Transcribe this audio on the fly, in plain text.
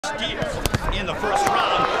in the first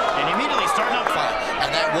round and immediately starting up fight.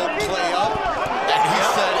 And that won't play up. And he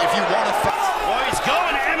said, if you want to fight. Boy, he's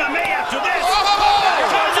going to MMA after this.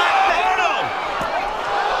 Guajardo.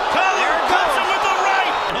 Collard comes in with the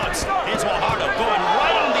right. Hooks. Here's Guajardo going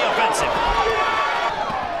right on the offensive.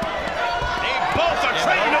 They both are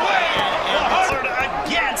trading away. Guajardo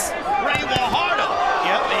against Ray Guajardo.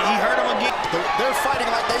 Yep, and he hurt him again. They're fighting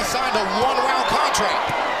like they signed a one-round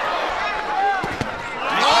contract.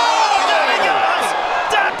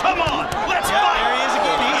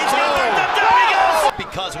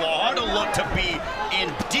 Because Guajardo looked to be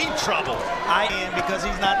in deep trouble. Because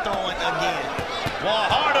he's not throwing again.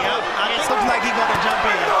 Guajardo. It looks like he's going to jump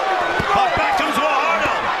in. But back comes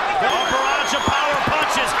Guajardo. A barrage of power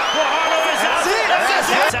punches. Guajardo is out.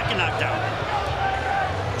 That's it. Second knockdown.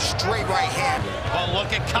 Straight right hand. Well,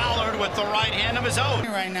 look at Collard with the right hand of his own.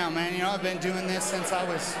 Right now, man, you know, I've been doing this since I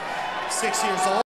was 6 years old.